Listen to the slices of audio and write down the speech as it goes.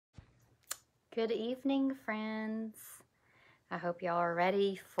Good evening, friends. I hope y'all are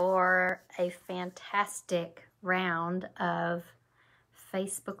ready for a fantastic round of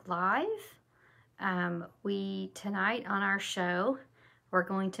Facebook Live. Tonight on our show, we're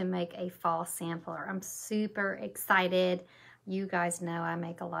going to make a fall sampler. I'm super excited. You guys know I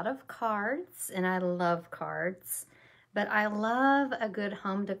make a lot of cards, and I love cards, but I love a good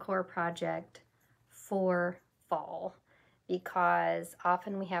home decor project for fall, because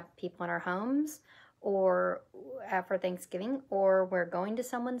often we have people in our homes or after Thanksgiving, or we're going to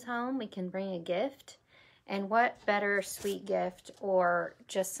someone's home, we can bring a gift. And what better sweet gift or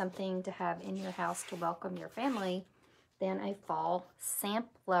just something to have in your house to welcome your family than a fall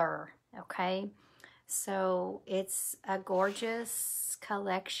sampler, okay? So it's a gorgeous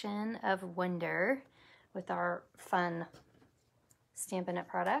collection of wonder with our fun Stampin' Up!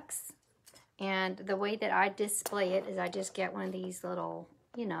 Products. And the way that I display it is I just get one of these little,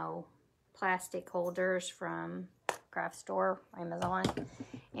 plastic holders from craft store, Amazon,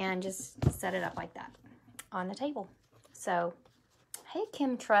 and just set it up like that on the table. So, hey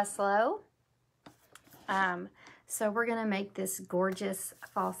Kim Truslow. So we're going to make this gorgeous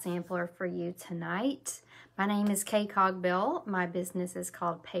fall sampler for you tonight. My name is Cogbill. My business is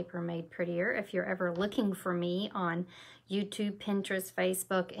called Paper Made Prettier. If you're ever looking for me on YouTube, Pinterest,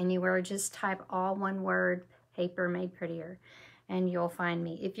 Facebook, anywhere, just type all one word, Paper Made Prettier, and you'll find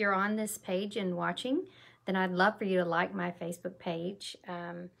me. If you're on this page and watching, then I'd love for you to like my Facebook page.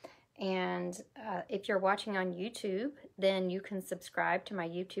 If you're watching on YouTube, then you can subscribe to my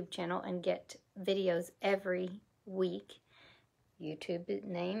YouTube channel and get videos every week. YouTube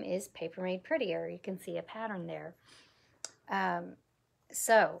name is Paper Made Prettier. You can see a pattern there.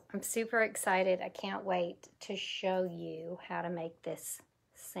 So I'm super excited. I can't wait to show you how to make this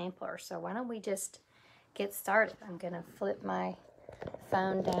sampler. So why don't we just get started? I'm going to flip my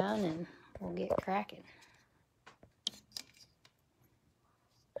phone down and we'll get cracking.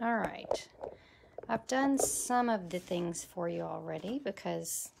 All right. I've done some of the things for you already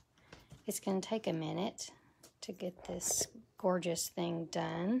because it's going to take a minute to get this gorgeous thing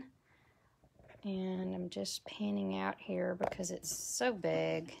done. And I'm just panning out here because it's so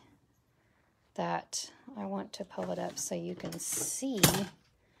big that I want to pull it up so you can see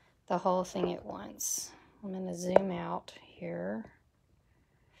the whole thing at once. I'm going to zoom out here.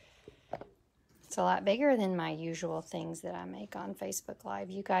 It's a lot bigger than my usual things that I make on Facebook Live.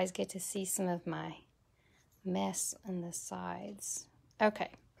 You guys get to see some of my mess on the sides. Okay.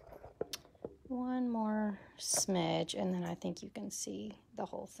 One more smidge, and then I think you can see the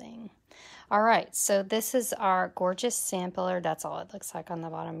whole thing. All right, so this is our gorgeous sampler. That's all it looks like on the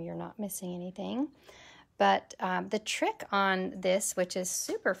bottom. You're not missing anything. But the trick on this, which is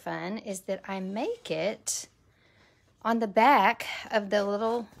super fun, is that I make it on the back of the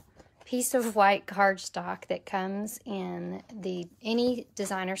little piece of white cardstock that comes in any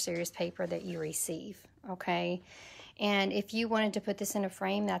designer series paper that you receive, okay? And if you wanted to put this in a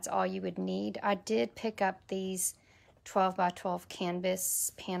frame, that's all you would need. I did pick up these 12 by 12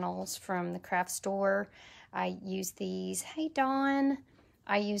 canvas panels from the craft store. I use these, hey Dawn,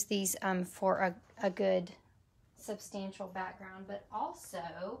 I use these for a good substantial background, but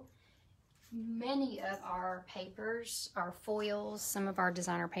also many of our papers, our foils, some of our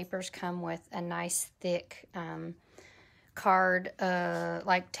designer papers come with a nice thick card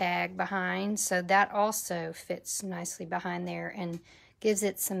like tag behind, so that also fits nicely behind there and gives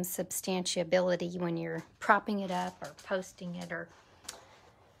it some substantiability when you're propping it up or posting it or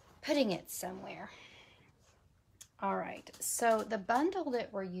putting it somewhere. All right, so the bundle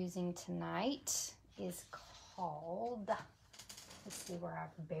that we're using tonight is called, let's see where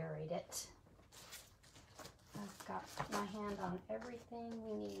I've buried it. I've got my hand on everything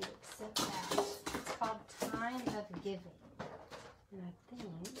we need except that. It's called Time of Giving. And I think,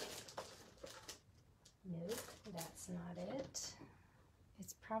 nope, that's not it.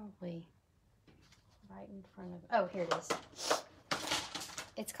 It's probably right in front of, oh, here it is.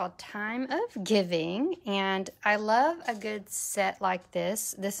 It's called Time of Giving, and I love a good set like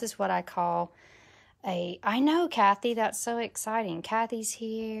this. This is what I call I know, Kathy, that's so exciting. Kathy's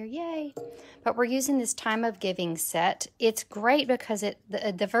here, yay. But we're using this Time of Giving set. It's great because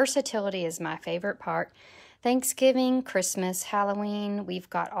the versatility is my favorite part. Thanksgiving, Christmas, Halloween,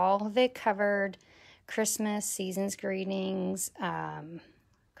 we've got all of it covered. Christmas, season's greetings,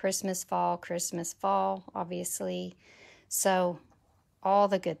 Christmas, fall, obviously. So, all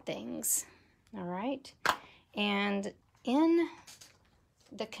the good things, all right? And in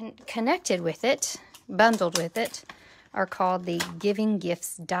the connected with it, bundled with it, are called the Giving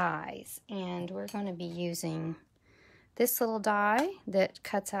Gifts dies. And we're going to be using this little die that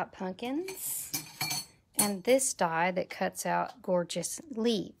cuts out pumpkins, and this die that cuts out gorgeous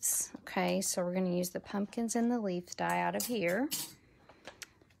leaves. Okay, so we're going to use the pumpkins and the leaves die out of here.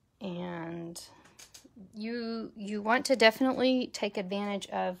 And you want to definitely take advantage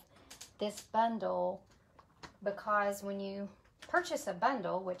of this bundle, because when you purchase a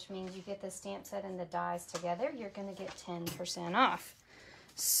bundle, which means you get the stamp set and the dies together, you're going to get 10% off.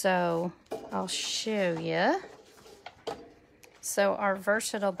 So I'll show you. So our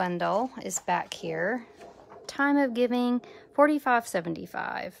versatile bundle is back here. Time of giving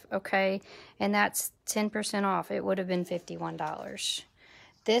 $45.75, okay, and that's 10% off. It would have been $51.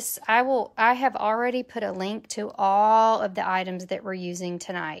 This I have already put a link to all of the items that we're using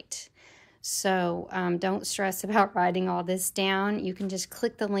tonight. So don't stress about writing all this down. You can just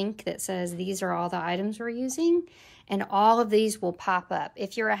click the link that says these are all the items we're using, and all of these will pop up.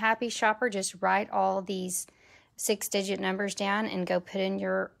 If you're a happy shopper, just write all these 6-digit numbers down and go put in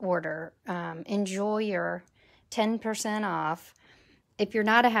your order. Enjoy your 10% off. If you're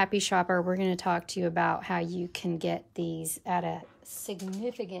not a happy shopper, we're going to talk to you about how you can get these at a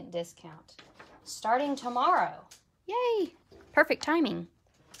significant discount starting tomorrow. Yay! Perfect timing.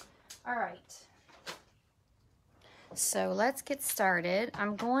 All right. So let's get started.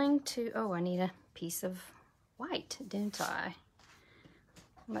 I'm going to, oh, I need a piece of white, don't I?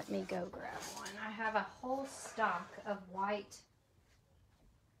 Let me go grab one. I have a whole stock of white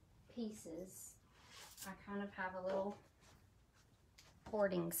pieces. I kind of have a little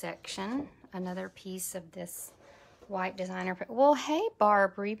hoarding section. Another piece of this white designer. Well, hey,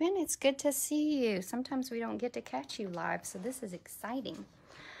 Barb Reben, it's good to see you. Sometimes we don't get to catch you live, so this is exciting.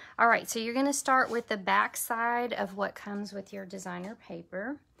 All right, so you're going to start with the back side of what comes with your designer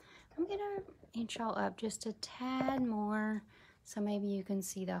paper. I'm going to inch y'all up just a tad more so maybe you can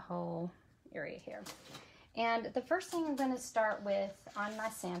see the whole area here. And the first thing I'm going to start with on my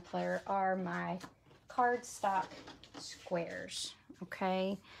sampler are my cardstock squares,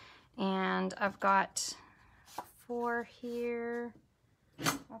 okay? And I've got 4 here.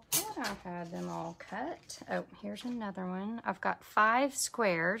 I thought I had them all cut. Oh, here's another one. I've got 5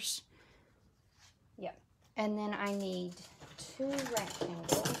 squares. Yep. And then I need 2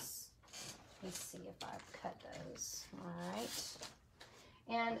 rectangles. Let me see if I've cut those. All right.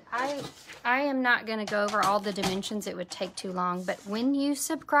 And I am not going to go over all the dimensions. It would take too long. But when you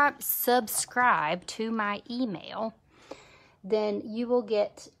subscribe to my email, then you will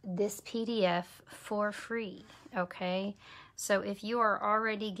get this PDF for free, okay? So if you are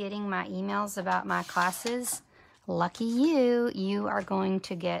already getting my emails about my classes, lucky you, you are going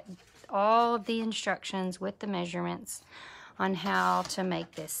to get all of the instructions with the measurements on how to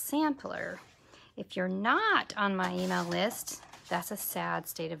make this sampler. If you're not on my email list, that's a sad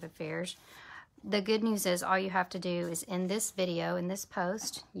state of affairs. The good news is all you have to do is in this video, in this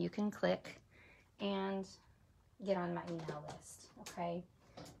post, you can click and get on my email list, okay?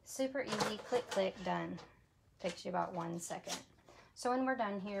 Super easy, click, click, done. Takes you about 1 second. So when we're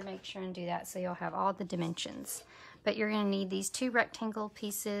done here, make sure and do that so you'll have all the dimensions. But you're going to need these 2 rectangle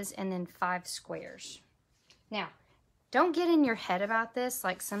pieces and then 5 squares. Now, don't get in your head about this.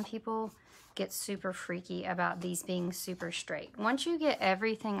 Like some people get super freaky about these being super straight. Once you get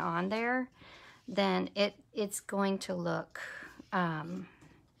everything on there, then it's going to look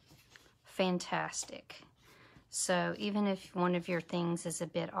fantastic. So even if one of your things is a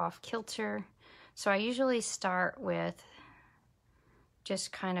bit off kilter, so I usually start with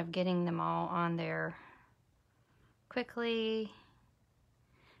just kind of getting them all on there quickly,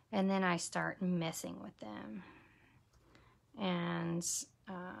 and then I start messing with them. And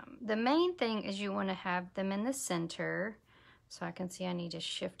the main thing is you want to have them in the center. So I can see I need to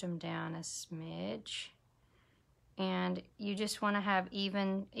shift them down a smidge. And you just want to have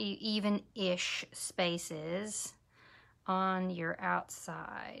even-ish spaces on your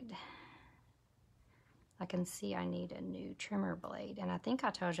outside. I can see I need a new trimmer blade. And I think I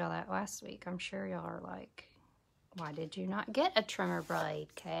told y'all that last week. I'm sure y'all are like, why did you not get a trimmer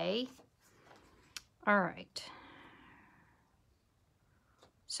blade, Kay? All right.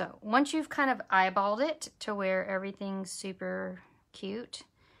 So once you've kind of eyeballed it to where everything's super cute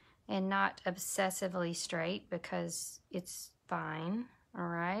and not obsessively straight because it's fine, all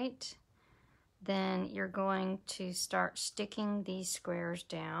right, then you're going to start sticking these squares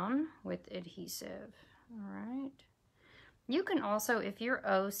down with adhesive, all right. You can also, if you're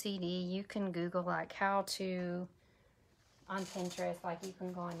OCD, you can Google like how to, on Pinterest, like you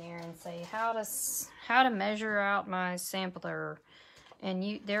can go in there and say how to measure out my sampler.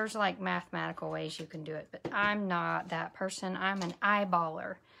 And there's like mathematical ways you can do it, but I'm not that person. I'm an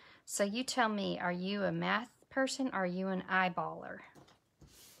eyeballer. So you tell me, are you a math person? Are you an eyeballer?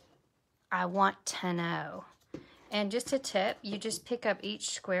 I want to know. And just a tip, you just pick up each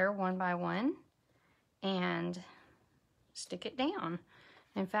square one by one and stick it down.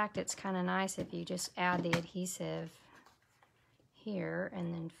 In fact, it's kind of nice if you just add the adhesive here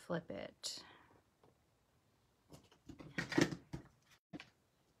and then flip it.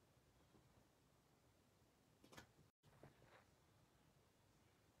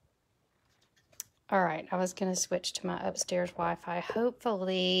 All right, I was going to switch to my upstairs Wi-Fi.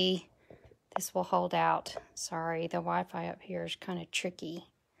 Hopefully this will hold out. Sorry, the Wi-Fi up here is kind of tricky.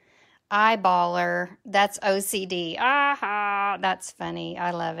 Eyeballer, that's OCD. Aha, that's funny.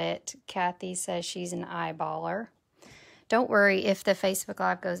 I love it. Kathy says she's an eyeballer. Don't worry if the Facebook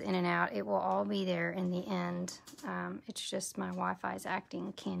Live goes in and out. It will all be there in the end. It's just my Wi-Fi is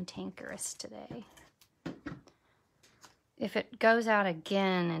acting cantankerous today. If it goes out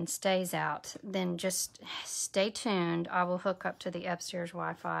again and stays out, then just stay tuned. I will hook up to the upstairs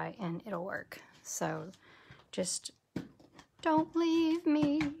Wi-Fi and it'll work. So just don't leave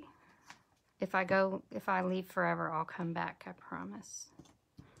me. If I leave forever, I'll come back, I promise.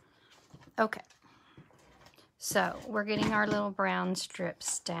 Okay. So we're getting our little brown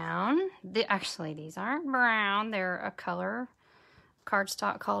strips down. Actually, these aren't brown. They're a color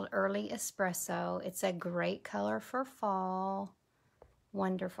cardstock called Early Espresso. It's a great color for fall.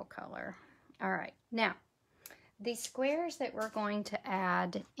 Wonderful color. All right. Now, the squares that we're going to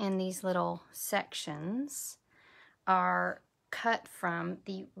add in these little sections are cut from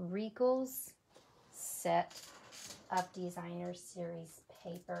the Regals set of Designer Series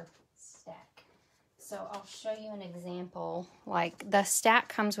paper stack. So I'll show you an example. Like the stack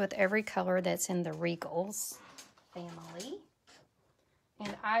comes with every color that's in the Regals family.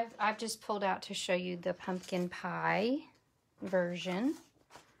 And I've just pulled out to show you the pumpkin pie version.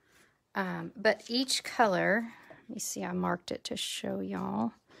 But each color, let me see, I marked it to show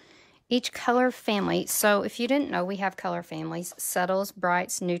y'all. Each color family, so if you didn't know, we have color families: subtles,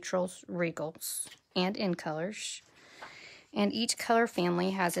 brights, neutrals, regals, and in colors. And each color family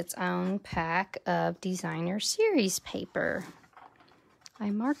has its own pack of Designer Series paper.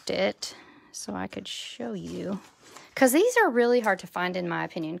 I marked it so I could show you. Because these are really hard to find in my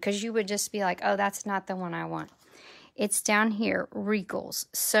opinion, because you would just be like, oh, that's not the one I want. It's down here, Regals.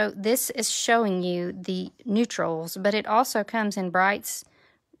 So this is showing you the neutrals, but it also comes in brights,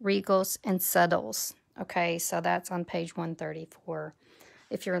 regals, and subtles. Okay, so that's on page 134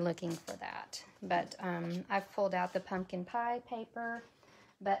 if you're looking for that. But I've pulled out the pumpkin pie paper,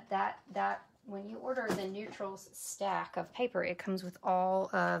 but that when you order the neutrals stack of paper, it comes with all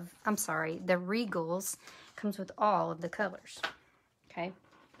of, the Regals comes with all of the colors, okay,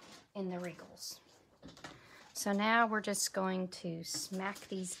 in the Regals. So now we're just going to smack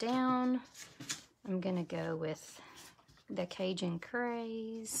these down. I'm going to go with the Cajun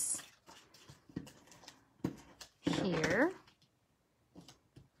Craze here.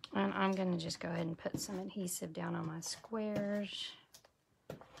 And I'm going to just go ahead and put some adhesive down on my squares.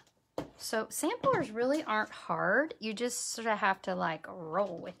 So samplers really aren't hard. You just sort of have to like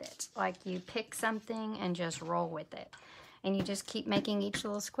roll with it. Like you pick something and just roll with it. And you just keep making each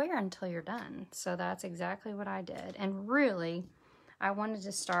little square until you're done. So that's exactly what I did. And really, I wanted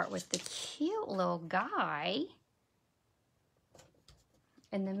to start with the cute little guy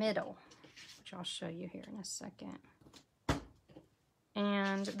in the middle, which I'll show you here in a second.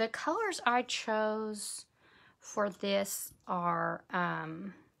 And the colors I chose for this are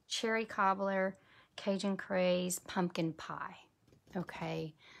Cherry Cobbler, Cajun Craze, Pumpkin Pie.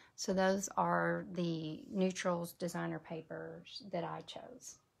 Okay, so those are the neutrals designer papers that I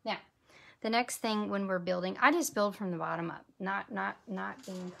chose. Now, the next thing when we're building, I just build from the bottom up, not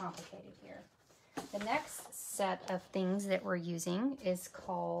being complicated here. The next set of things that we're using is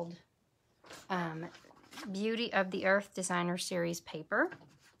called Beauty of the Earth Designer Series paper.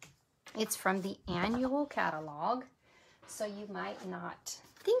 It's from the annual catalog, so you might not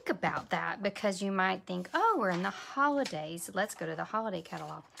think about that because you might think, oh, we're in the holidays, let's go to the holiday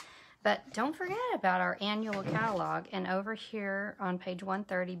catalog. But don't forget about our annual catalog. And over here on page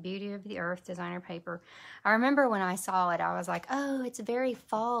 130, Beauty of the Earth Designer paper. I remember when I saw it, I was like, oh, it's very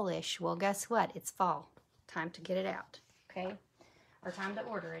fallish. Well, guess what? It's fall. Time to get it out, okay? Or time to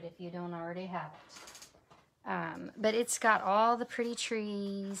order it if you don't already have it. But it's got all the pretty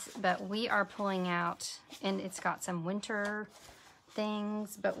trees, but we are pulling out, and it's got some winter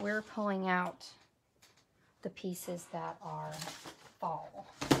things, but we're pulling out the pieces that are fall.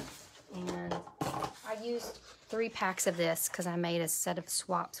 And I used 3 packs of this because I made a set of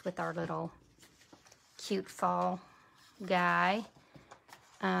swaps with our little cute fall guy.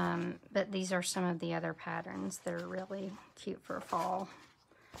 But these are some of the other patterns that are really cute for fall.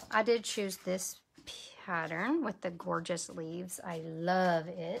 I did choose this pattern with the gorgeous leaves. I love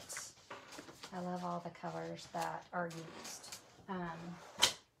it. I love all the colors that are used.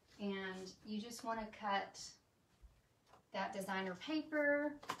 And you just want to cut that designer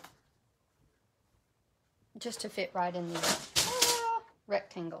paper just to fit right in the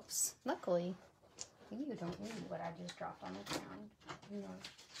rectangles. Luckily, you don't need what I just dropped on the ground.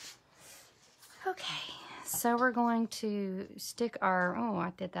 Okay, so we're going to stick our, oh,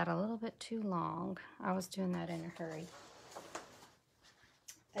 I did that a little bit too long. I was doing that in a hurry.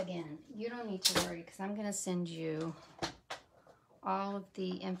 Again, you don't need to worry because I'm going to send you all of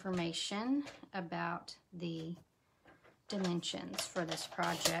the information about the dimensions for this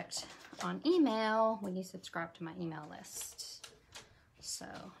project on email when you subscribe to my email list. So,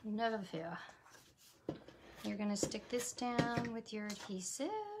 no fear. You're going to stick this down with your adhesive.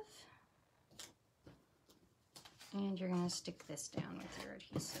 And you're going to stick this down with your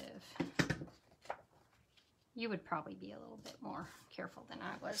adhesive. You would probably be a little bit more careful than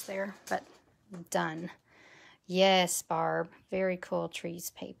I was there, but done. Yes, Barb. Very cool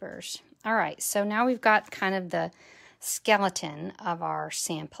trees papers. All right, so now we've got kind of the skeleton of our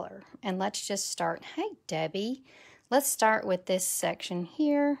sampler. And let's just start. Hey, Debbie. Let's start with this section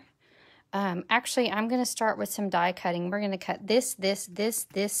here. Actually, I'm going to start with some die cutting. We're going to cut this,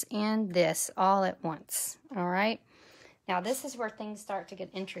 and this all at once. All right. Now, this is where things start to get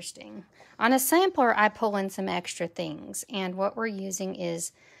interesting. On a sampler, I pull in some extra things. And what we're using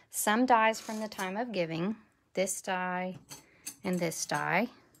is some dies from the time of giving. This die and this die.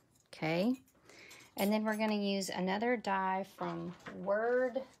 Okay. And then we're going to use another die from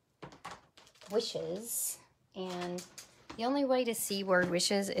Word Wishes. And the only way to see Word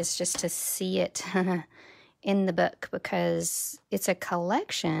Wishes is just to see it in the book, because it's a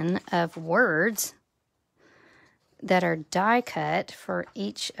collection of words that are die cut for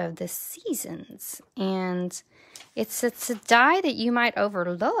each of the seasons. And it's a die that you might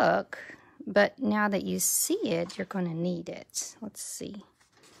overlook, but now that you see it, you're going to need it. Let's see.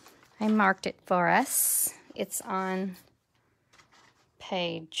 I marked it for us. It's on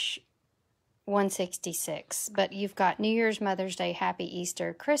page 166, but you've got New Year's, Mother's Day, Happy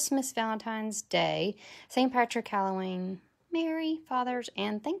Easter, Christmas, Valentine's Day, St. Patrick, Halloween, Mary, Father's,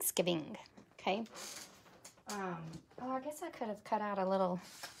 and Thanksgiving. Okay. Oh, I guess I could have cut out a little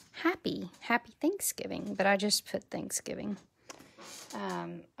happy Thanksgiving, but I just put Thanksgiving.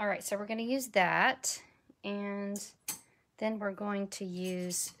 All right, so we're going to use that, and then we're going to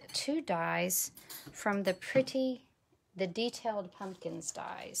use two dies from the Detailed Pumpkins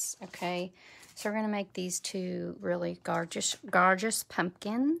dies, okay? So we're going to make these two really gorgeous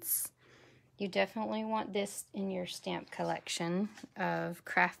pumpkins. You definitely want this in your stamp collection of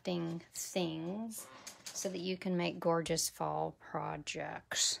crafting things so that you can make gorgeous fall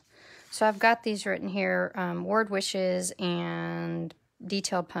projects. So I've got these written here, Word Wishes and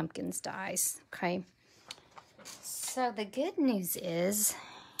Detailed Pumpkins dies, okay? So the good news is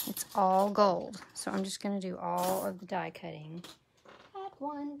it's all gold. So I'm just going to do all of the die cutting at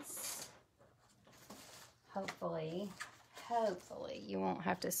once. Hopefully you won't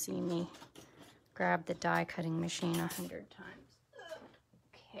have to see me grab the die cutting machine 100 times.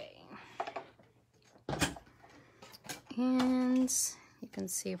 Okay. And you can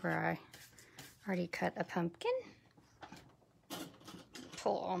see where I already cut a pumpkin.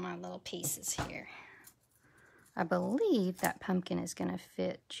 Pull all my little pieces here. I believe that pumpkin is going to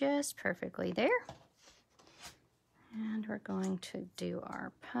fit just perfectly there. And we're going to do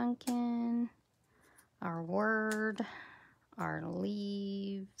our pumpkin, our word, our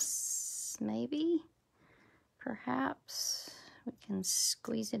leaves, maybe, perhaps. We can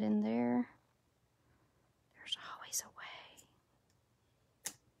squeeze it in there. There's always a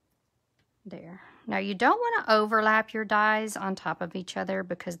way. There. Now you don't want to overlap your dies on top of each other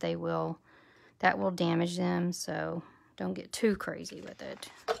because that will damage them, so don't get too crazy with it.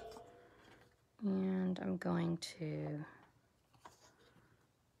 And I'm going to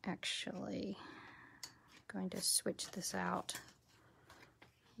switch this out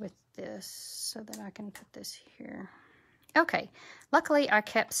with this so that I can put this here. Okay, luckily I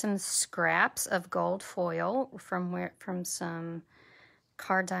kept some scraps of gold foil from some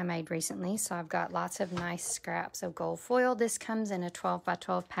cards I made recently, so I've got lots of nice scraps of gold foil. This comes in a 12 by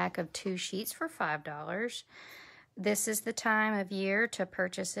 12 pack of 2 sheets for $5. This is the time of year to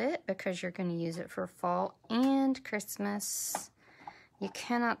purchase it because you're going to use it for fall and Christmas. You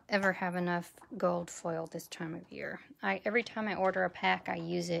cannot ever have enough gold foil this time of year. Every time I order a pack, I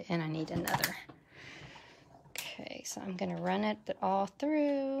use it and I need another. Okay, Okay, so I'm going to run it all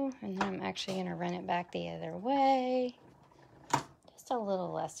through, and then I'm actually going to run it back the other way. Just a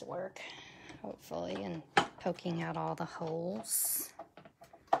little less work, hopefully, and poking out all the holes.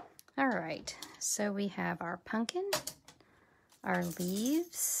 All right, so we have our pumpkin, our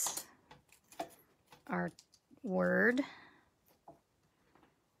leaves, our word,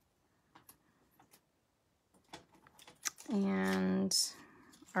 and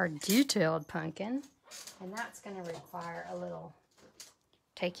our detailed pumpkin. And that's going to require a little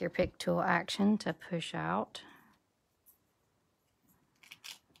take your pick tool action to push out.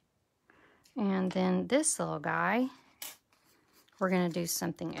 And then this little guy, we're going to do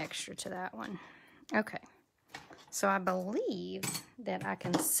something extra to that one. Okay, so I believe that I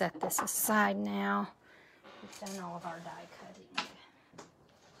can set this aside now. We've done all of our die cutting.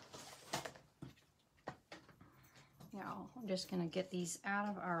 Now, I'm just going to get these out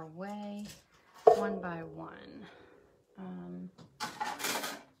of our way one by one.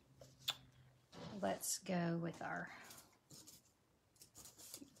 Let's go with our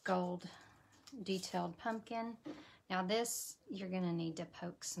gold detailed pumpkin. Now this, you're going to need to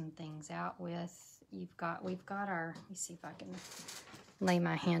poke some things out with. We've got our, let me see if I can lay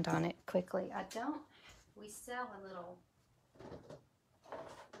my hand on it quickly. We sell a little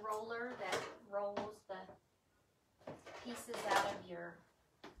roller that rolls the pieces out of your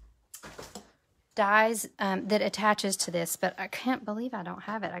dies that attaches to this, but I can't believe I don't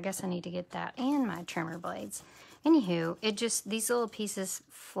have it. I guess I need to get that and my trimmer blades. Anywho, these little pieces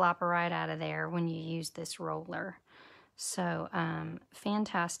flop right out of there when you use this roller. So,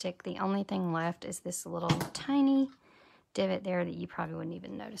 fantastic. The only thing left is this little tiny divot there that you probably wouldn't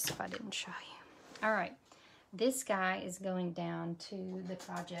even notice if I didn't show you. All right, this guy is going down to the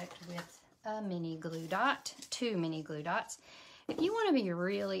project with a mini glue dot, 2 mini glue dots. If you want to be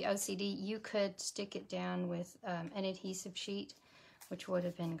really OCD, you could stick it down with an adhesive sheet, which would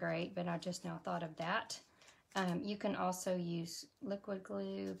have been great, but I just now thought of that. You can also use liquid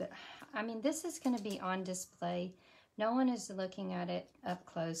glue, but I mean, this is going to be on display. No one is looking at it up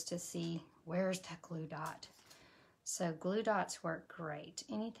close to see where's that glue dot. So glue dots work great.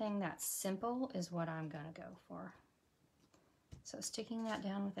 Anything that's simple is what I'm going to go for. So sticking that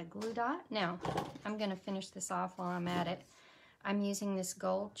down with a glue dot. Now, I'm going to finish this off while I'm at it. I'm using this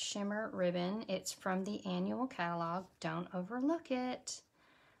gold shimmer ribbon. It's from the annual catalog. Don't overlook it.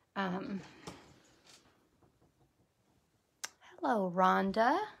 Hello,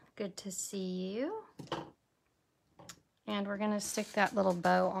 Rhonda. Good to see you. And we're going to stick that little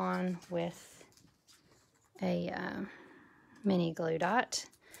bow on with a mini glue dot.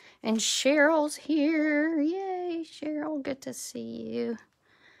 And Cheryl's here. Yay, Cheryl. Good to see you.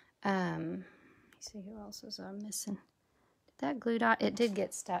 Let me see who else was I missing. That glue dot, it did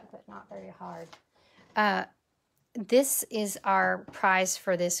get stuck, but not very hard. This is our prize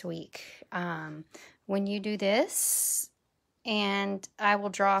for this week. When you do this, and I will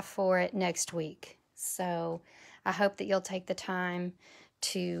draw for it next week. So I hope that you'll take the time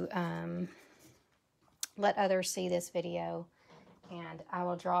to let others see this video, and I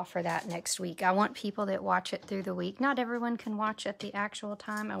will draw for that next week. I want people that watch it through the week. Not everyone can watch at the actual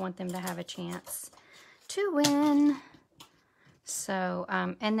time. I want them to have a chance to win. So,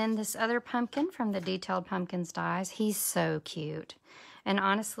 and then this other pumpkin from the Detailed Pumpkins dies, he's so cute. And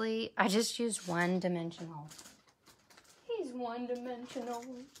honestly, I just used one-dimensional. He's one-dimensional.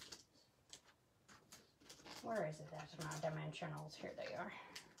 Where is it? That's my dimensionals. Here they are.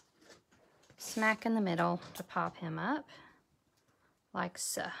 Smack in the middle to pop him up, like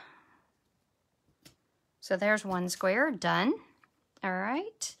so. So there's one square, done. All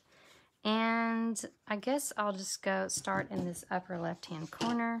right. And I guess I'll just go start in this upper left-hand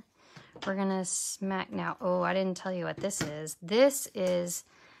corner. We're going to smack now. Oh, I didn't tell you what this is. This is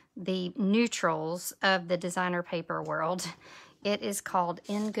the neutrals of the designer paper world. It is called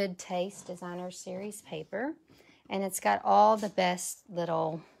In Good Taste Designer Series paper. And it's got all the best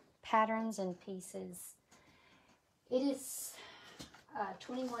little patterns and pieces. It is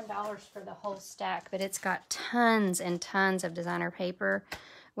 $21 for the whole stack, but it's got tons and tons of designer paper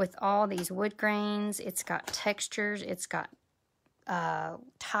with all these wood grains. It's got textures. It's got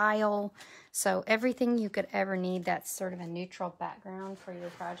tile. So everything you could ever need that's sort of a neutral background for your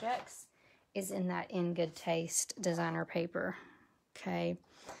projects is in that In Good Taste designer paper. Okay,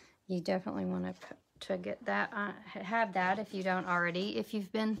 you definitely want to get that, have that if you don't already. If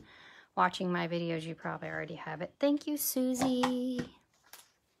you've been watching my videos, you probably already have it. Thank you, Susie.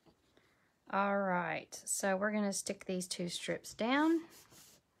 All right, so we're going to stick these 2 strips down.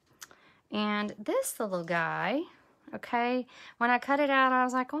 And this little guy, okay, when I cut it out, I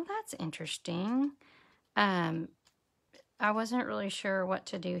was like, oh, that's interesting. I wasn't really sure what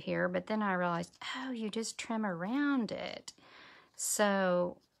to do here, but then I realized, oh, you just trim around it.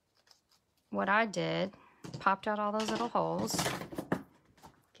 So what I did, popped out all those little holes,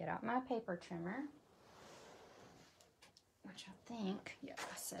 get out my paper trimmer, which I think, yeah,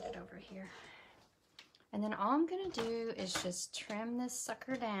 I set it over here. And then all I'm gonna do is just trim this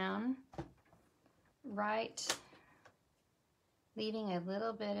sucker down, right, leaving a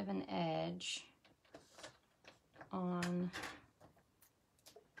little bit of an edge on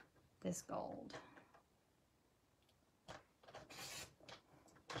this gold.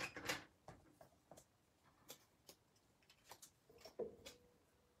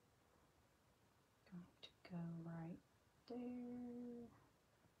 Going to go right there.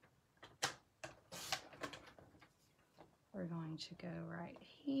 We're going to go right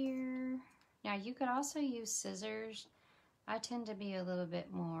here. Now you could also use scissors. I tend to be a little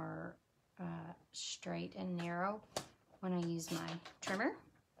bit more straight and narrow when I use my trimmer,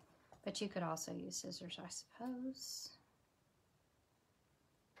 but you could also use scissors, I suppose.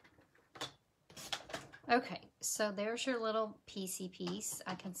 Okay, so there's your little piecey piece.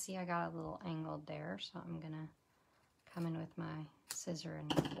 I can see I got a little angled there, so I'm gonna come in with my scissor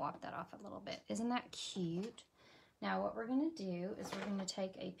and walk that off a little bit. Isn't that cute? Now what we're gonna do is we're gonna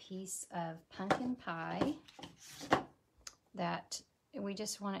take a piece of pumpkin pie that we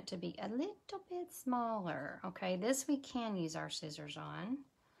just want it to be a little bit smaller, okay? This we can use our scissors on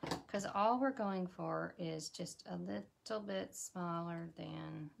because all we're going for is just a little bit smaller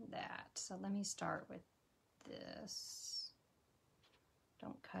than that. So let me start with this.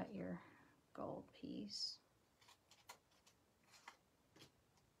 Don't cut your gold piece.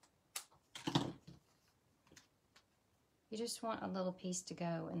 You just want a little piece to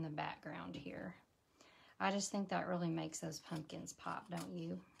go in the background here. I just think that really makes those pumpkins pop, don't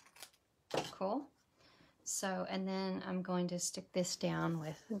you? Cool. So, and then I'm going to stick this down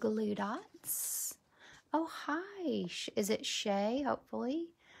with glue dots. Oh, hi. Is it Shay, hopefully?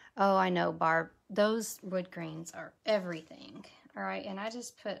 Oh, I know, Barb. Those wood grains are everything. All right, and I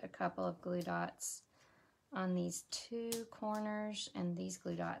just put a couple of glue dots on these two corners, and these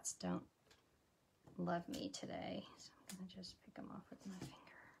glue dots don't love me today. So I'm going to just pick them off with my finger.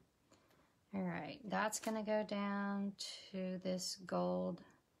 All right, that's gonna go down to this gold,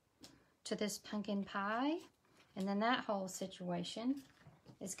 to this pumpkin pie. And then that whole situation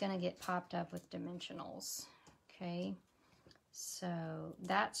is gonna get popped up with dimensionals, okay? So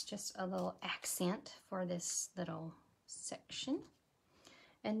that's just a little accent for this little section.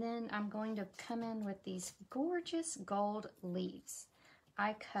 And then I'm going to come in with these gorgeous gold leaves.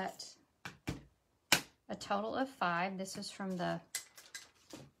 I cut a total of 5. This is from the,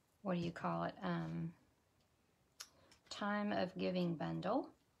 what do you call it? Time of Giving bundle.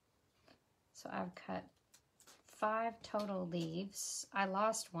 So I've cut 5 total leaves. I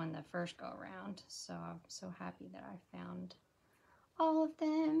lost one the first go around, so I'm so happy that I found all of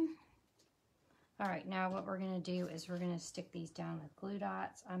them. All right, now what we're gonna do is we're gonna stick these down with glue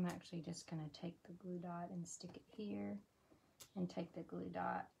dots. I'm actually just gonna take the glue dot and stick it here, and take the glue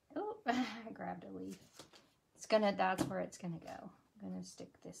dot. Oh, I grabbed a leaf. It's gonna, that's where it's gonna go. I'm gonna stick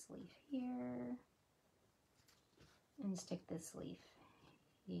this leaf here, and stick this leaf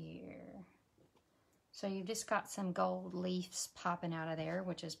here. So you've just got some gold leaves popping out of there,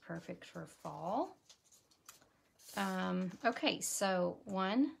 which is perfect for fall. Okay, so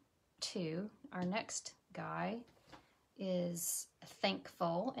 1, 2, our next guy is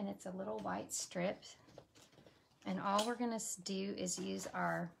Thankful, and it's a little white strip. And all we're gonna do is use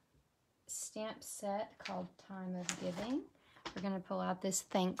our stamp set called Time of Giving. We're gonna pull out this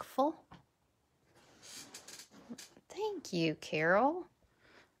Thankful. Thank you, Carol.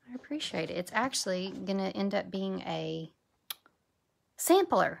 I appreciate it. It's actually gonna end up being a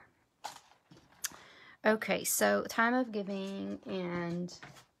sampler. Okay, so Time of Giving, and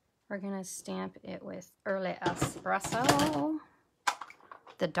we're gonna stamp it with Early Espresso.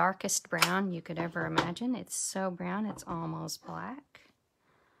 The darkest brown you could ever imagine. It's so brown, it's almost black.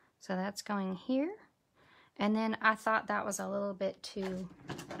 So that's going here. And then I thought that was a little bit too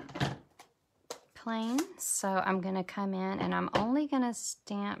plain, so I'm gonna come in and I'm only gonna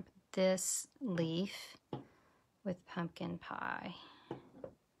stamp this leaf with pumpkin pie.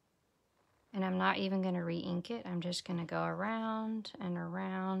 And I'm not even gonna re-ink it. I'm just gonna go around and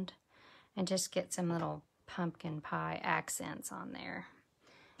around and just get some little pumpkin pie accents on there.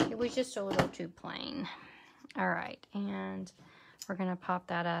 It was just a little too plain. All right, and we're gonna pop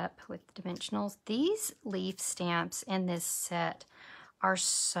that up with dimensionals. These leaf stamps in this set are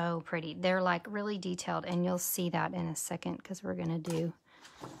so pretty. They're like really detailed, and you'll see that in a second because we're gonna do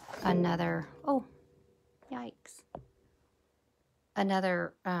another, oh, yikes.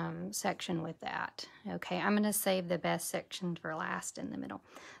 another section with that. Okay, I'm going to save the best section for last in the middle.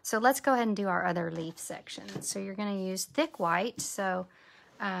 So let's go ahead and do our other leaf section. So you're going to use thick white. So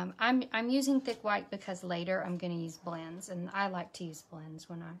I'm using thick white because later I'm going to use blends, and I like to use blends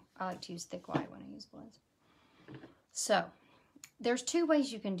when I like to use thick white when I use blends. So there's two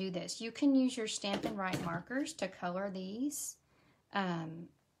ways you can do this. You can use your Stampin' Write markers to color these.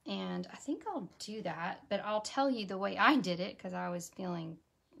 And I think I'll do that, but I'll tell you the way I did it because I was feeling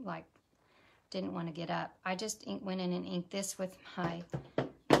like didn't want to get up. I just went in and inked this with my,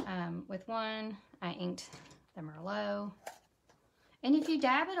 with one, I inked the Merlot. And if you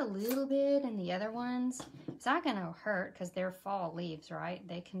dab it a little bit in the other ones, it's not going to hurt because they're fall leaves, right?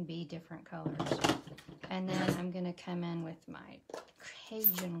 They can be different colors. And then I'm going to come in with my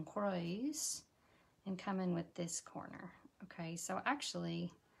Cajun Croix and come in with this corner. Okay, so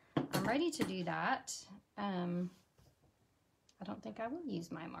actually, I'm ready to do that. I don't think I will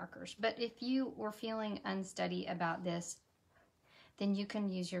use my markers, but if you were feeling unsteady about this, then you can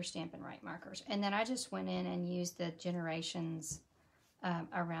use your Stampin' Write markers. And then I just went in and used the Generations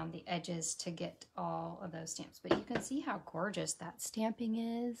around the edges to get all of those stamps. But you can see how gorgeous that stamping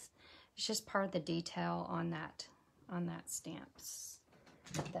is. It's just part of the detail on that stamp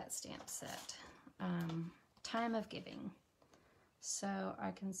set. Time of Giving. So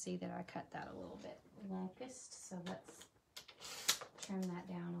I can see that I cut that a little bit longest. So let's trim that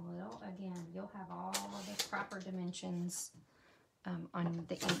down a little. Again, you'll have all of the proper dimensions on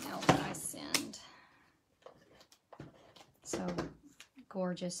the email that I send. So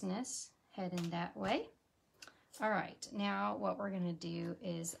gorgeousness heading that way. All right, now what we're going to do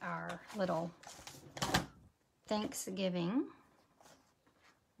is our little Thanksgiving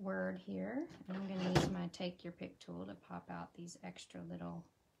word here. And I'm going to use my Take Your Pick tool to pop out these extra little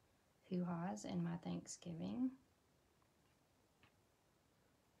hoo-has in my Thanksgiving.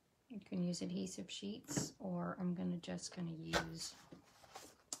 You can use adhesive sheets, or I'm just going to use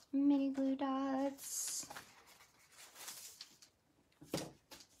mini glue dots.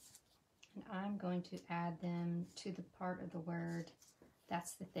 And I'm going to add them to the part of the word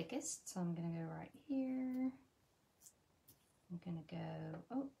that's the thickest. So I'm going to go right here. I'm going to go,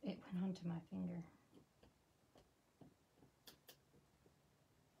 oh, it went onto my finger.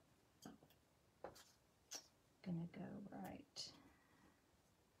 I'm going to go right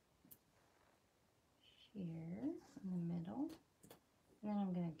here in the middle. And then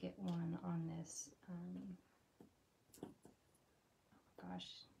I'm going to get one on this, oh gosh,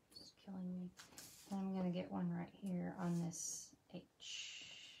 it's killing me. And I'm going to get one right here on this H.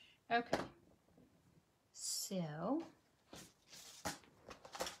 Okay. So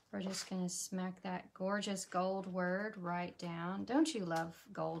we're just going to smack that gorgeous gold word right down. Don't you love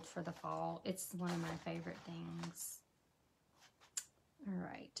gold for the fall? It's one of my favorite things. All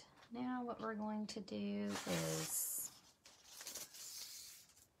right. Now what we're going to do is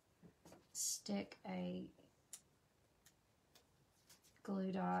stick a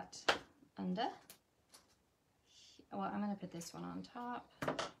glue dot under. Well, I'm going to put this one on top.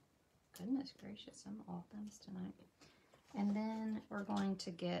 Goodness gracious, I'm all thumbs tonight. And then we're going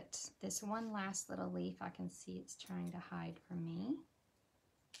to get this one last little leaf. I can see it's trying to hide from me.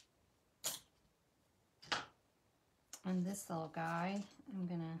 And this little guy, I'm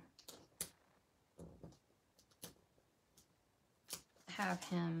going to have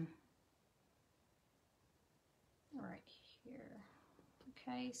him right here.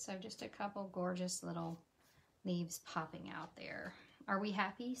 Okay, so just a couple gorgeous little leaves popping out there. Are we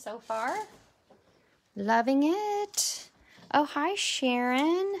happy so far? Loving it. Oh, hi,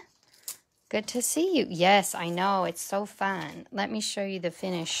 Sharon. Good to see you. Yes, I know. It's so fun. Let me show you the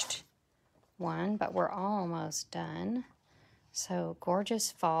finished one, but we're almost done. So,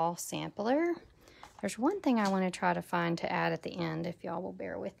 gorgeous fall sampler. There's one thing I want to try to find to add at the end, if y'all will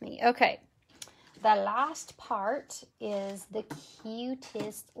bear with me. Okay. The last part is the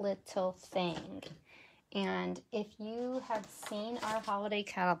cutest little thing. And if you have seen our holiday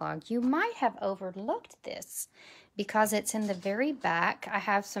catalog, you might have overlooked this because it's in the very back. I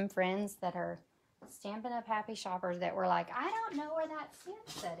have some friends that are Stampin' Up! Happy shoppers that were like, I don't know where that stamp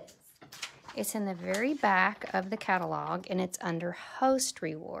set is. It's in the very back of the catalog, and it's under Host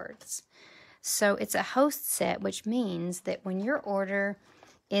Rewards. So it's a host set, which means that when your order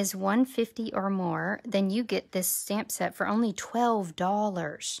is $150 or more, then you get this stamp set for only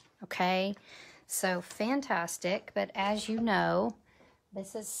 $12, okay? So fantastic, but as you know,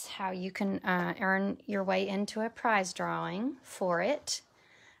 this is how you can earn your way into a prize drawing for it.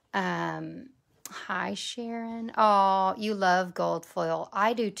 Hi, Sharon. Oh, you love gold foil.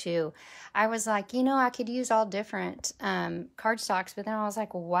 I do too. I was like, you know, I could use all different cardstocks, but then I was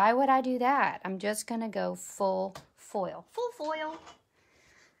like, why would I do that? I'm just going to go full foil. Full foil.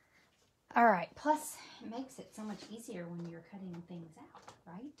 All right. Plus, it makes it so much easier when you're cutting things out,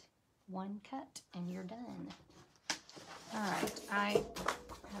 right? One cut and you're done. All right. I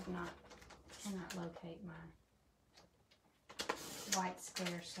cannot locate my white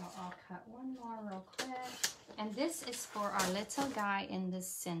square, so I'll cut one more real quick. And this is for our little guy in the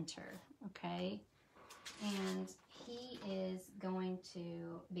center, okay? And he is going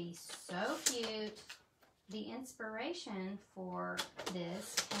to be so cute. The inspiration for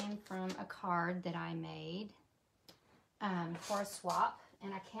this came from a card that I made for a swap.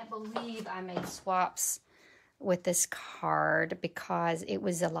 And I can't believe I made swaps with this card because it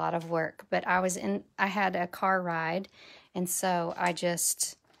was a lot of work. But I had a car ride, and so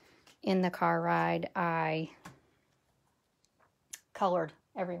in the car ride, I colored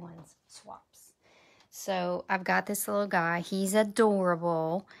everyone's swaps. So I've got this little guy. He's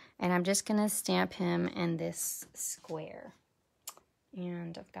adorable, and I'm just going to stamp him in this square.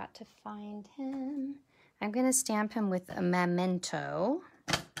 And I've got to find him. I'm going to stamp him with a memento.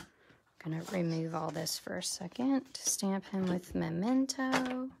 I'm going to remove all this for a second. Stamp him with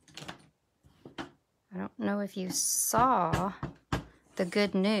memento. I don't know if you saw the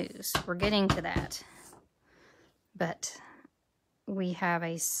good news. We're getting to that. But we have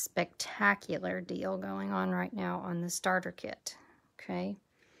a spectacular deal going on right now on the starter kit. Okay.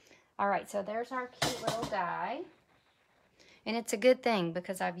 All right, so there's our cute little guy. And it's a good thing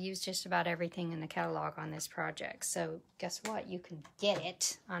because I've used just about everything in the catalog on this project. So guess what? You can get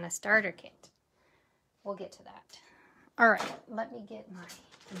it on a starter kit. We'll get to that. All right, let me get my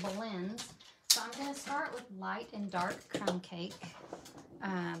blends. So I'm going to start with light and dark crumb cake.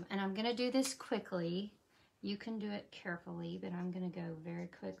 And I'm going to do this quickly. You can do it carefully, but I'm going to go very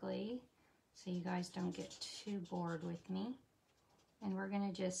quickly so you guys don't get too bored with me. And we're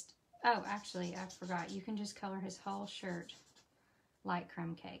going to just, oh, actually, I forgot. You can just color his whole shirt light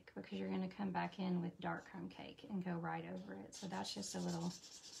crumb cake because you're going to come back in with dark crumb cake and go right over it. So that's just a little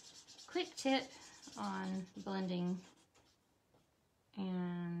quick tip on blending.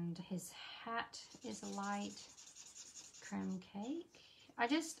 And his hat is a light crumb cake. I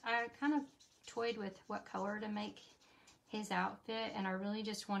kind of toyed with what color to make his outfit, and I really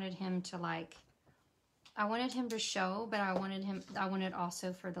just wanted him to I wanted him to show, but I wanted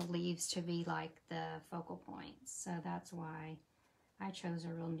also for the leaves to be like the focal points. So that's why I chose a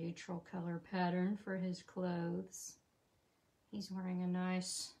real neutral color pattern for his clothes. He's wearing a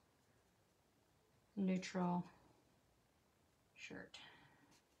nice neutral shirt.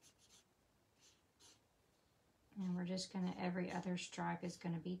 And we're just going to, every other stripe is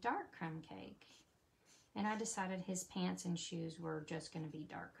going to be dark crumb cake. And I decided his pants and shoes were just going to be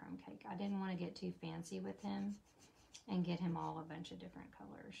dark crumb cake. I didn't want to get too fancy with him and get him all a bunch of different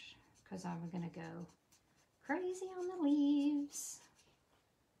colors because I'm going to go crazy on the leaves.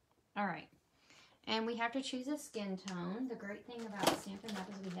 All right. And we have to choose a skin tone. The great thing about Stampin' Up!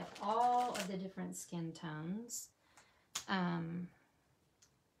 Is we have all of the different skin tones. And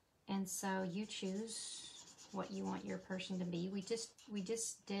so you choose what you want your person to be. We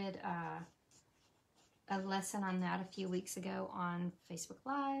just did a lesson on that a few weeks ago on Facebook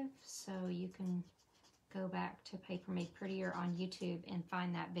Live, so you can go back to Paper Made Prettier on YouTube and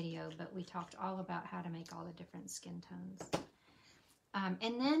find that video, but we talked all about how to make all the different skin tones.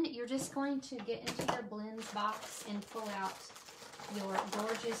 And then you're just going to get into your blends box and pull out your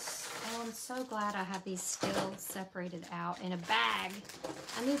gorgeous, oh, I'm so glad I have these still separated out in a bag.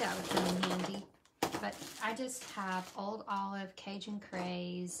 I knew that would come in handy. But I just have Old Olive, Cajun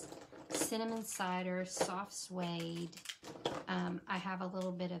Craze, Cinnamon Cider, Soft Suede. I have a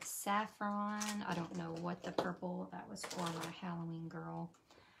little bit of Saffron. I don't know what the purple, that was for my Halloween girl.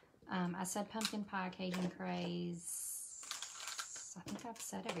 I said Pumpkin Pie, Cajun Craze. I think I've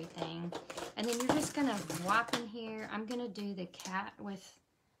said everything. And then you're just going to whop in here. I'm going to do the cat with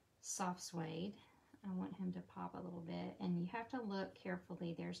Soft Suede. I want him to pop a little bit, and you have to look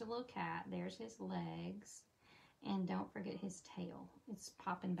carefully. There's a little cat, there's his legs, and don't forget his tail. It's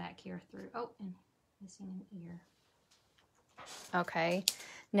popping back here through. Oh, and missing an ear. Okay,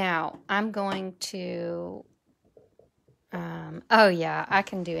 now I'm going to, oh yeah, I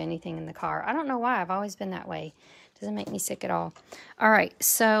can do anything in the car. I don't know why, I've always been that way. Doesn't make me sick at all. All right,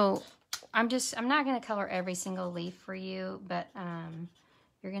 so I'm not going to color every single leaf for you, but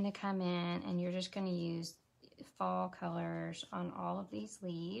you're going to come in and you're just going to use fall colors on all of these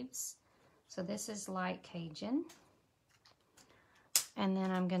leaves. So this is light Cajun. And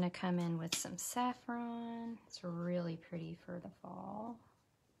then I'm going to come in with some saffron. It's really pretty for the fall.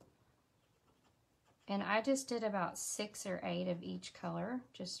 And I just did about 6 or 8 of each color,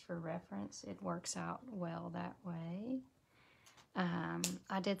 just for reference. It works out well that way.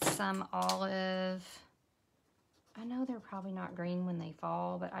 I did some olive. I know they're probably not green when they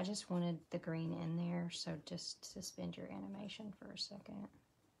fall, but I just wanted the green in there, so just suspend your animation for a second.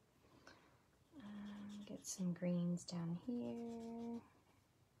 Get some greens down here.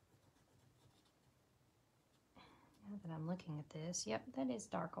 Now that I'm looking at this, yep, that is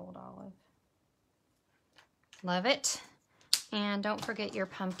dark old olive. Love it. And don't forget your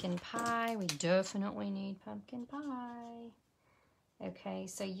pumpkin pie. We definitely need pumpkin pie. Okay,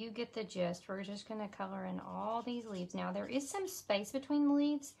 so you get the gist. We're just going to color in all these leaves. Now, there is some space between the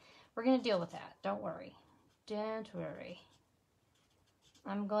leaves. We're going to deal with that. Don't worry. Don't worry.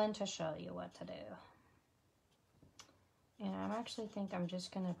 I'm going to show you what to do. And I actually think I'm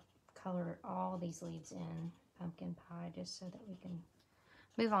just going to color all these leaves in pumpkin pie just so that we can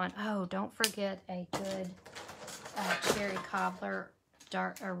move on. Oh, don't forget a good cherry cobbler,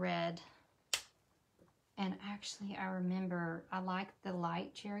 dark or red. And actually, I remember I like the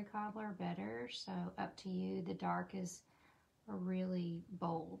light cherry cobbler better, so up to you. The dark is really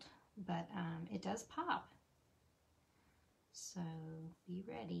bold, but it does pop. So be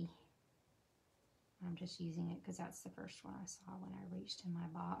ready. I'm just using it because that's the first one I saw when I reached in my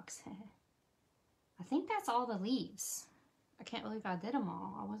box. I think that's all the leaves. I can't believe I did them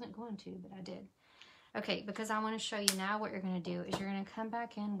all. I wasn't going to, but I did. Okay, because I want to show you now what you're going to do is you're going to come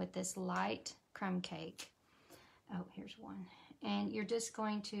back in with this light crumb cake. Oh, here's one. And you're just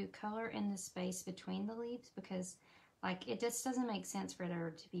going to color in the space between the leaves because, like, it just doesn't make sense for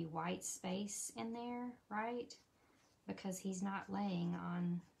there to be white space in there, right? Because he's not laying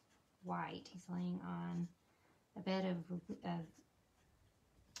on white. He's laying on a bed of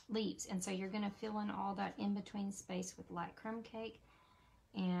leaves. And so you're going to fill in all that in-between space with light crumb cake.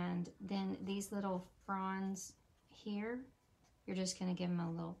 And then these little fronds here, you're just going to give them a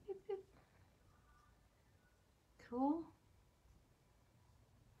little boop, boop. Cool.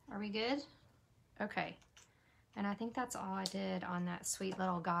 Are we good? Okay. And I think that's all I did on that sweet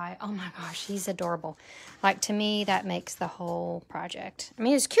little guy. Oh my gosh, he's adorable. Like, to me, that makes the whole project. I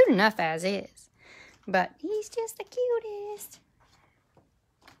mean, it's cute enough as is, but he's just the cutest.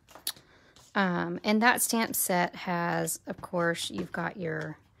 And that stamp set has, of course, you've got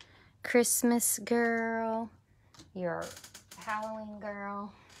your Christmas girl, your Halloween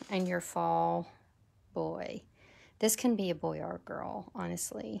girl, and your fall boy. This can be a boy or a girl,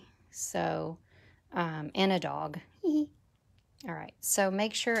 honestly. So, and a dog. All right, so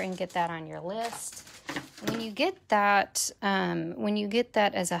make sure and get that on your list. When you get that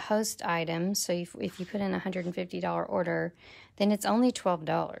as a host item, so if you put in a $150 order, then it's only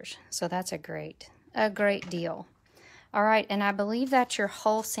 $12. So that's a great deal. All right, and I believe that's your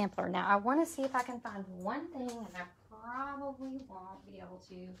whole sampler. Now, I want to see if I can find one thing, and I probably won't be able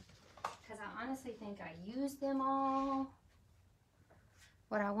to, because I honestly think I used them all.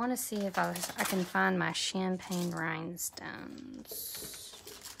 What I want to see if I can find my champagne rhinestones.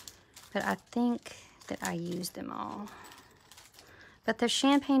 But I think that I used them all. But the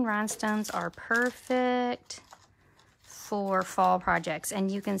champagne rhinestones are perfect for fall projects. And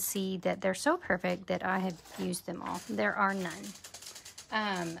you can see that they're so perfect that I have used them all. There are none.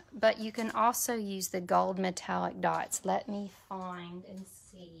 But you can also use the gold metallic dots. Let me find and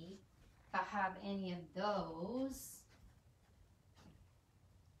see if I have any of those.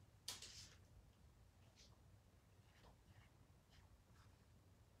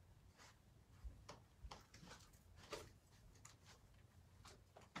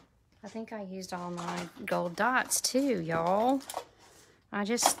 I think I used all my gold dots too, y'all. I've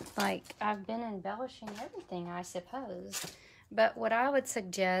been embellishing everything, I suppose. But what I would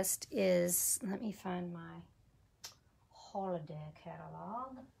suggest is, let me find my holiday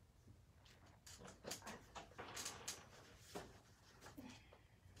catalog.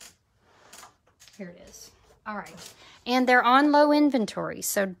 Here it is. All right. And they're on low inventory,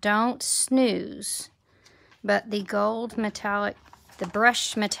 so don't snooze. But the gold metallic, the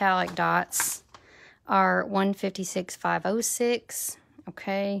brush metallic dots are 156,506.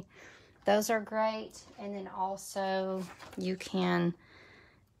 Okay, those are great. And then also you can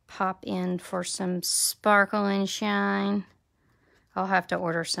pop in for some sparkle and shine. I'll have to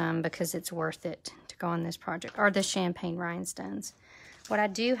order some because it's worth it to go on this project. Or the champagne rhinestones. What I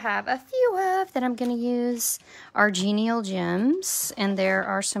do have a few of that I'm going to use are genial gems. And there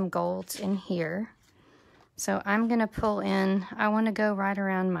are some golds in here. So I'm going to pull in, I want to go right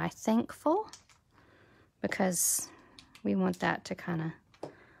around my thankful because We want that to kind of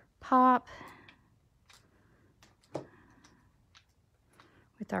pop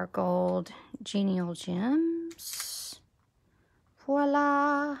with our gold genial gems.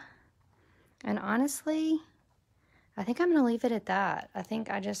 Voila! And honestly, I think I'm going to leave it at that. I think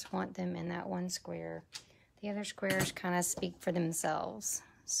I just want them in that one square. The other squares kind of speak for themselves.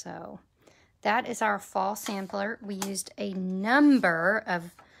 So that is our fall sampler. We used a number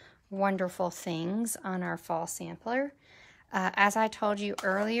of wonderful things on our fall sampler. As I told you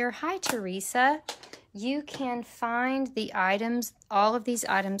earlier, hi Teresa, you can find the items, all of these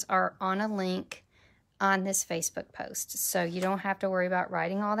items are on a link on this Facebook post. So you don't have to worry about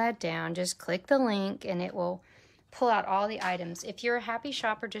writing all that down. Just click the link and it will pull out all the items. If you're a happy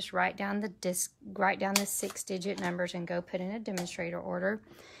shopper, just write down the 6-digit numbers and go put in a demonstrator order.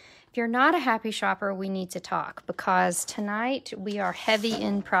 If you're not a happy shopper, we need to talk because tonight we are heavy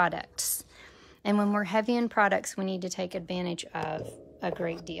in products. And when we're heavy in products, we need to take advantage of a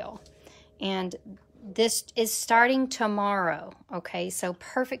great deal. And this is starting tomorrow, okay? So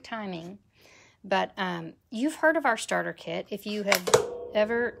perfect timing. But you've heard of our starter kit. If you have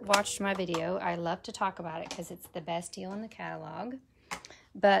ever watched my video, I love to talk about it because it's the best deal in the catalog.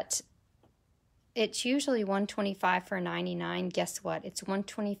 But it's usually $125 for $99. Guess what? It's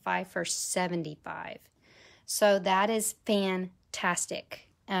 $125 for $75. So that is fantastic.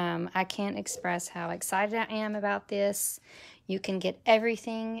 I can't express how excited I am about this. You can get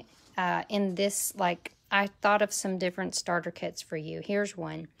everything in this. Like, I thought of some different starter kits for you. Here's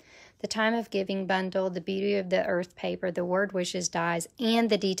one. The Time of Giving bundle, the Beauty of the Earth paper, the Word Wishes dies, and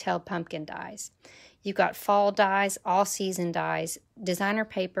the detailed pumpkin dies. You've got fall dies, all season dies, designer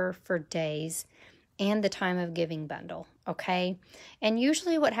paper for days, and the Time of Giving bundle, okay? And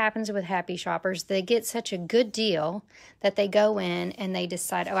usually what happens with happy shoppers, they get such a good deal that they go in and they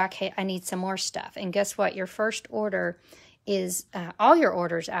decide, oh, okay, I need some more stuff. And guess what? Your first order is, all your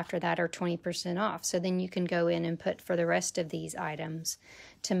orders after that are 20% off. So then you can go in and put for the rest of these items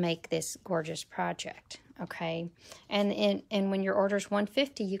to make this gorgeous project, okay? And when your order's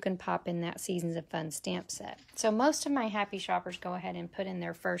 $150, you can pop in that Seasons of Fun stamp set. So most of my happy shoppers go ahead and put in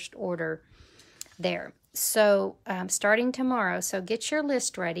their first order there. So starting tomorrow, so get your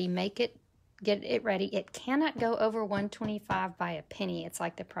list ready, get it ready. It cannot go over $125 by a penny. It's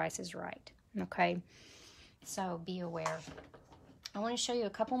like the Price is Right, okay? So be aware. I want to show you a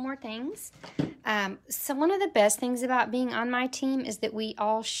couple more things. So one of the best things about being on my team is that we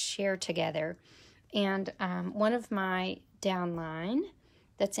all share together. And one of my downline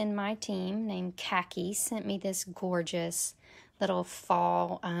that's in my team named Khaki sent me this gorgeous little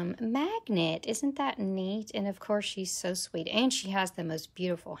fall magnet. Isn't that neat? And of course, she's so sweet. And she has the most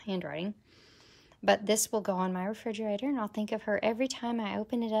beautiful handwriting. But this will go on my refrigerator, and I'll think of her every time I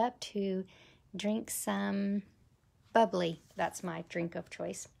open it up to drink some bubbly. That's my drink of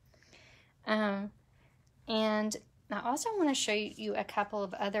choice. And I also want to show you a couple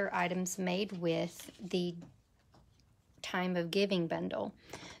of other items made with the Time of Giving bundle.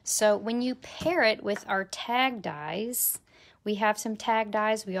 So when you pair it with our tag dies, we have some tag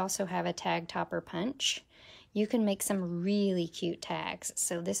dies. We also have a tag topper punch. You can make some really cute tags.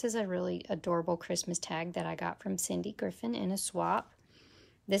 So this is a really adorable Christmas tag that I got from Cindy Griffin in a swap.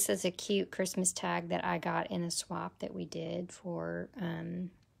 This is a cute Christmas tag that I got in a swap that we did for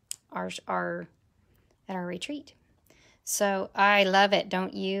at our retreat. So I love it,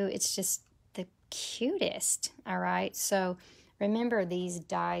 don't you? It's just the cutest, all right? So remember, these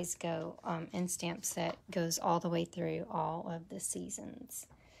dies go, and stamp set goes all the way through all of the seasons.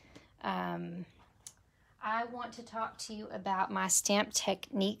 I want to talk to you about my Stamp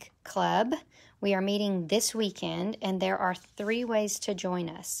Technique Club. We are meeting this weekend, and there are 3 ways to join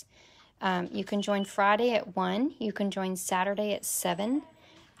us. You can join Friday at 1, you can join Saturday at 7,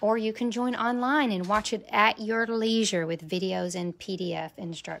 or you can join online and watch it at your leisure with videos and PDF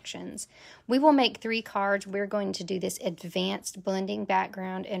instructions. We will make 3 cards. We're going to do this advanced blending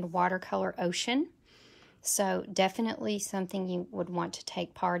background and watercolor ocean. So definitely something you would want to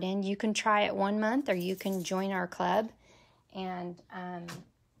take part in. You can try it 1 month, or you can join our club. And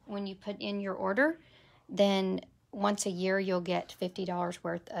when you put in your order, then once a year you'll get $50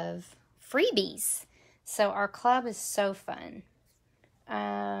 worth of freebies. So our club is so fun.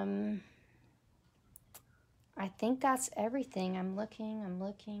 I think that's everything. I'm looking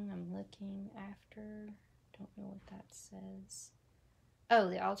after. Don't know what that says. Oh,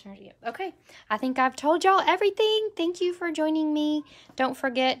 the alternative. Okay. I think I've told y'all everything. Thank you for joining me. Don't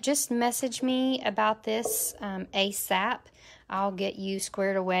forget, just message me about this ASAP. I'll get you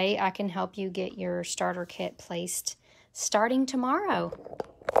squared away. I can help you get your starter kit placed starting tomorrow.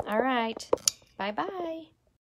 All right. Bye-bye.